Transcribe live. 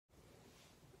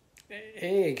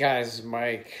Hey guys,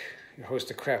 Mike, your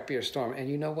host of Craft Beer Storm. And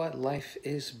you know what? Life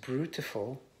is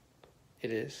beautiful.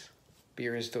 It is.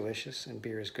 Beer is delicious and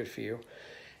beer is good for you.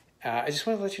 I just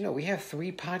want to let you know we have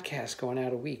 3 podcasts going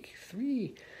out a week.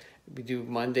 3. We do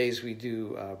Mondays, we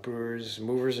do brewers,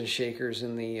 movers, and shakers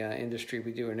in the industry.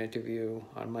 We do an interview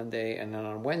on Monday. And then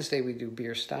on Wednesday, we do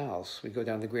beer styles. We go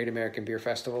down the Great American Beer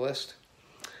Festival list.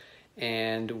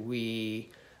 And we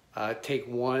take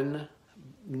one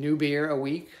new beer a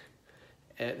week.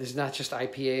 There's not just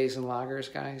IPAs and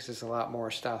lagers, guys. There's a lot more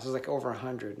styles. There's like over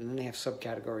 100. And then they have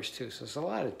subcategories too. So there's a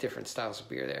lot of different styles of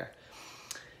beer there.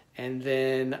 And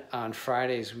then on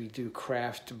Fridays, we do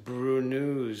craft brew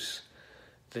news,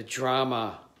 the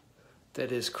drama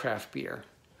that is craft beer.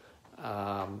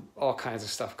 All kinds of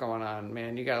stuff going on.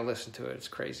 Man, you got to listen to it. It's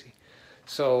crazy.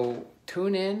 So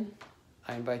tune in.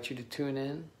 I invite you to tune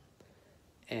in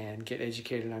and get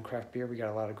educated on craft beer. We got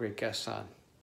a lot of great guests on.